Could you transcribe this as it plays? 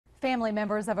Family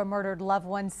members of a murdered loved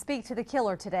one speak to the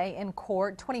killer today in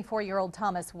court. 24-year-old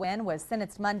Thomas Nguyen was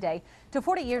sentenced Monday to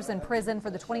 40 years in prison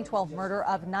for the 2012 murder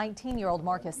of 19-year-old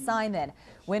Marcus Simon.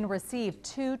 Nguyen received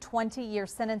two 20-year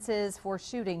sentences for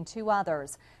shooting two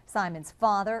others. Simon's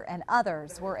father and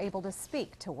others were able to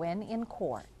speak to Nguyen in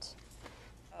court.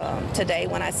 Today,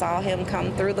 when I saw him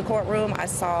come through the courtroom, I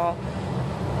saw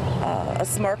a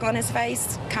smirk on his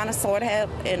face, kind of, sort of,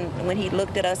 and when he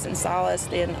looked at us and saw us,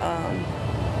 then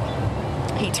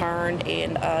he turned,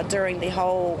 and during the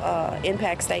whole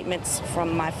impact statements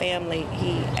from my family,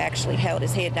 he actually held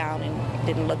his head down and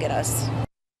didn't look at us.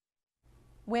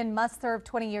 Nguyen must serve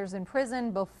 20 years in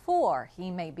prison before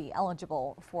he may be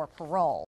eligible for parole.